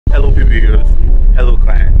Hello viewers, hello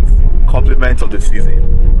clients, compliments of the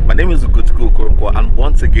season. My name is Ugochukwu Okonkwo and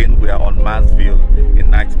once again we are on Ville in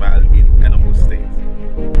Night Mile in Enugu State.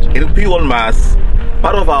 In P1 Mass,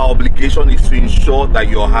 part of our obligation is to ensure that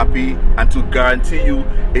you're happy and to guarantee you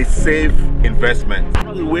a safe investment. One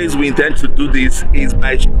of the ways we intend to do this is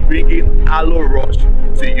by bringing Allo Rush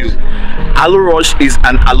to you. Allo Rush is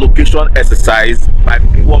an allocation exercise by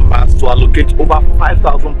P1 Mass to allocate over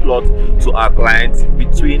 5,000 plots to our clients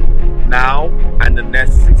between now and the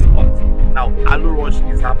next 6 months. Now, Allo Rush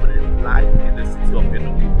is happening live in the city of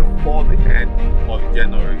Enugu before the end of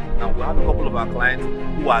January. Now, we have a couple of our clients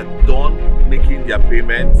who are done making their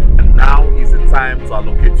payments, and now is the time to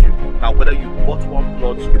allocate you. Now, whether you bought 1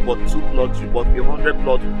 plot, you bought 2 plots, you bought 100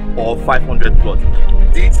 plots or 500 plots,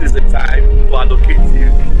 this is the time to allocate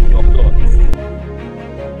you your plots.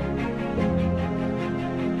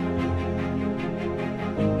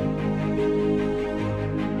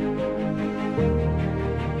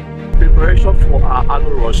 Preparation for our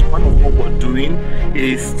Allo Rush, one of what we're doing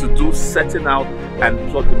is to do setting out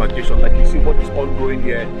and plot demarcation. Like you see, what is ongoing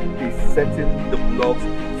here is setting the blocks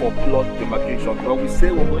for plot demarcation. When we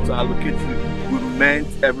say we're going to allocate you, we meant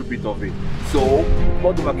every bit of it. So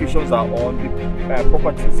plot demarcations are on, the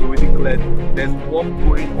property is already cleared. There's work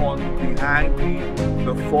going on behind me,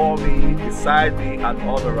 before me, beside me, and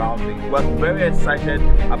all around me. We're very excited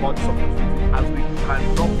about this opportunity as we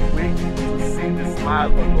cannot wait to see the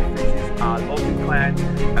smile on your faces, our lovely clients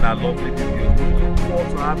and our lovely reviews. We look forward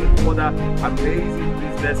to having further amazing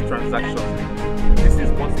business transactions. This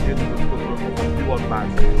is once again the P1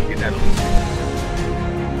 Mass in Enugu.